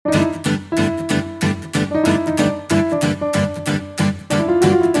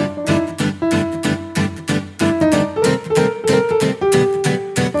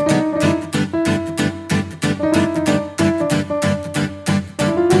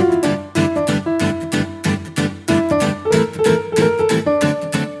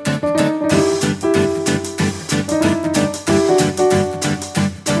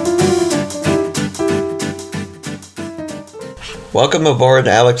Welcome aboard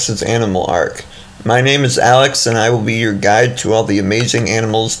Alex's Animal Ark. My name is Alex and I will be your guide to all the amazing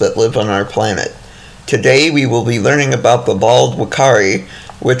animals that live on our planet. Today we will be learning about the bald uakari,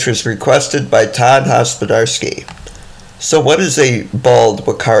 which was requested by Todd Hospodarski. So what is a bald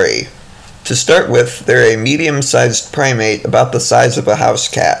uakari? To start with, they're a medium-sized primate about the size of a house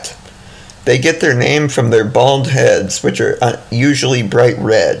cat. They get their name from their bald heads, which are usually bright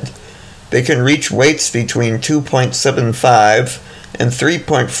red. They can reach weights between 2.75 and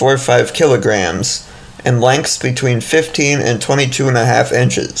 3.45 kilograms and lengths between 15 and 22.5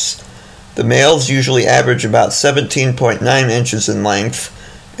 inches. The males usually average about 17.9 inches in length,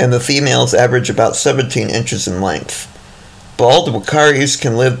 and the females average about 17 inches in length. Bald uakaris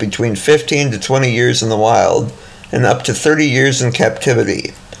can live between 15 to 20 years in the wild and up to 30 years in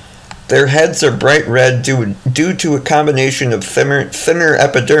captivity. Their heads are bright red due to a combination of thinner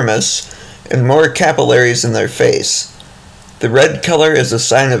epidermis and more capillaries in their face. The red color is a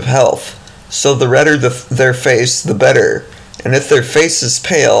sign of health, so the redder their face, the better, and if their face is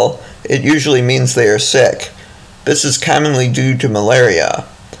pale, it usually means they are sick. This is commonly due to malaria.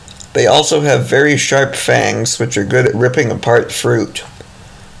 They also have very sharp fangs, which are good at ripping apart fruit.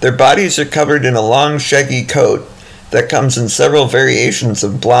 Their bodies are covered in a long, shaggy coat that comes in several variations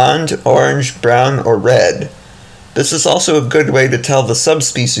of blonde, orange, brown, or red. This is also a good way to tell the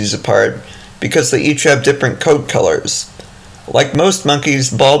subspecies apart, because they each have different coat colors. Like most monkeys,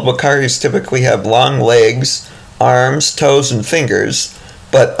 bald uakaris typically have long legs, arms, toes, and fingers,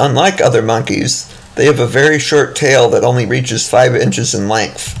 but unlike other monkeys, they have a very short tail that only reaches 5 inches in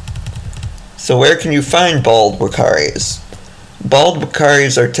length. So where can you find bald uakaris? Bald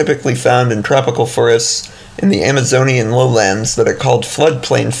uakaris are typically found in tropical forests in the Amazonian lowlands that are called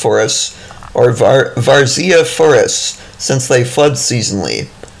floodplain forests or Várzea forests since they flood seasonally.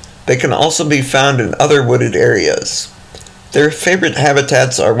 They can also be found in other wooded areas. Their favorite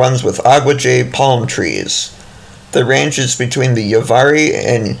habitats are ones with aguajay palm trees. The ranges between the Yavari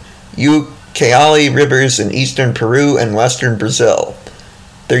and Ucayali rivers in eastern Peru and western Brazil.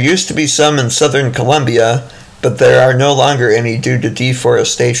 There used to be some in southern Colombia, but there are no longer any due to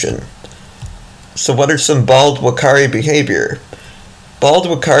deforestation. So what are some bald uakari behavior? Bald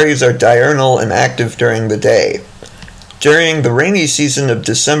uakaris are diurnal and active during the day. During the rainy season of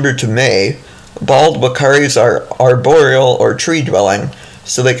December to May, bald uakaris are arboreal or tree-dwelling,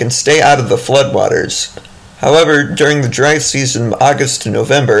 so they can stay out of the floodwaters. However, during the dry season of August to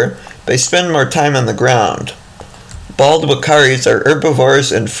November, they spend more time on the ground. Bald uakaris are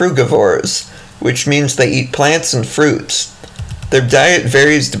herbivores and frugivores, which means they eat plants and fruits. Their diet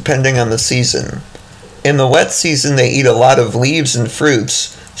varies depending on the season. In the wet season, they eat a lot of leaves and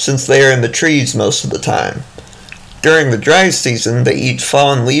fruits, since they are in the trees most of the time. During the dry season, they eat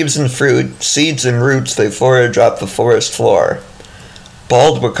fallen leaves and fruit, seeds and roots they forage off the forest floor.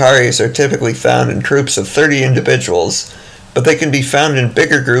 Bald uakaris are typically found in groups of 30 individuals, but they can be found in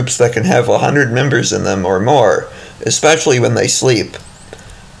bigger groups that can have 100 members in them or more, especially when they sleep.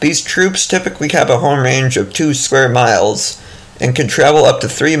 These troops typically have a home range of 2 square miles and can travel up to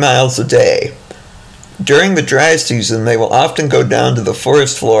 3 miles a day. During the dry season, they will often go down to the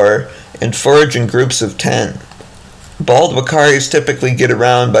forest floor and forage in groups of 10. Bald uakaris typically get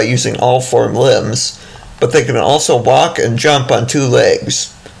around by using all 4 limbs, but they can also walk and jump on 2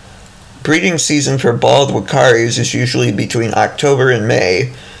 legs. Breeding season for bald uakaris is usually between October and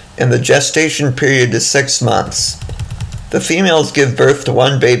May, and the gestation period is 6 months. The females give birth to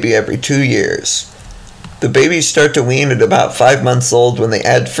 1 baby every 2 years. The babies start to wean at about 5 months old when they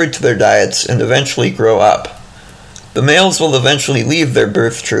add fruit to their diets and eventually grow up. The males will eventually leave their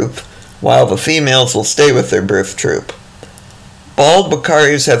birth troop, while the females will stay with their birth troop. Bald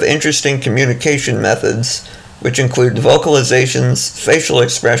uakaris have interesting communication methods, which include vocalizations, facial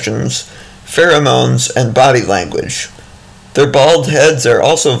expressions, pheromones, and body language. Their bald heads are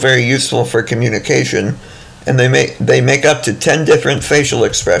also very useful for communication, and they make up to 10 different facial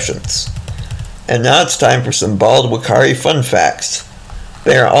expressions. And now it's time for some bald uakari fun facts.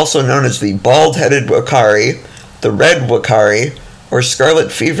 They are also known as the bald-headed uakari, the red uakari, or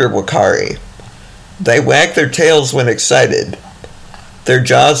scarlet fever uakari. They wag their tails when excited. Their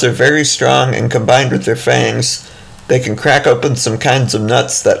jaws are very strong, and combined with their fangs, they can crack open some kinds of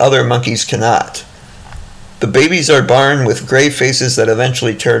nuts that other monkeys cannot. The babies are born with gray faces that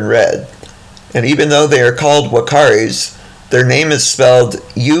eventually turn red. And even though they are called uakaris, their name is spelled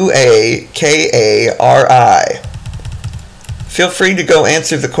Uakari. Feel free to go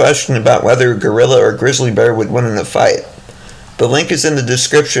answer the question about whether a gorilla or grizzly bear would win in a fight. The link is in the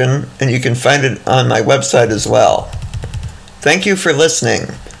description, and you can find it on my website as well. Thank you for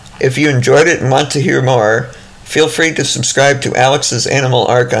listening. If you enjoyed it and want to hear more, Feel free to subscribe to Alex's Animal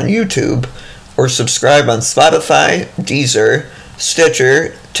Ark on YouTube, or subscribe on Spotify, Deezer,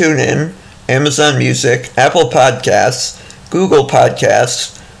 Stitcher, TuneIn, Amazon Music, Apple Podcasts, Google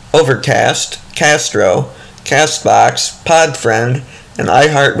Podcasts, Overcast, Castro, Castbox, Podfriend, and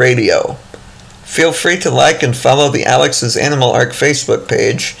iHeartRadio. Feel free to like and follow the Alex's Animal Ark Facebook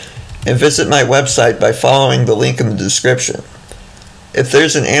page, and visit my website by following the link in the description. If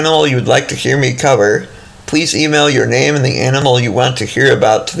there's an animal you would like to hear me cover, please email your name and the animal you want to hear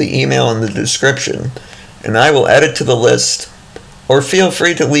about to the email in the description, and I will add it to the list. Or feel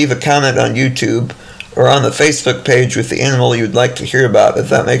free to leave a comment on YouTube or on the Facebook page with the animal you'd like to hear about if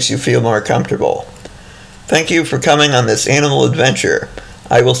that makes you feel more comfortable. Thank you for coming on this animal adventure.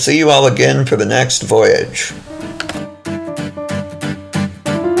 I will see you all again for the next voyage.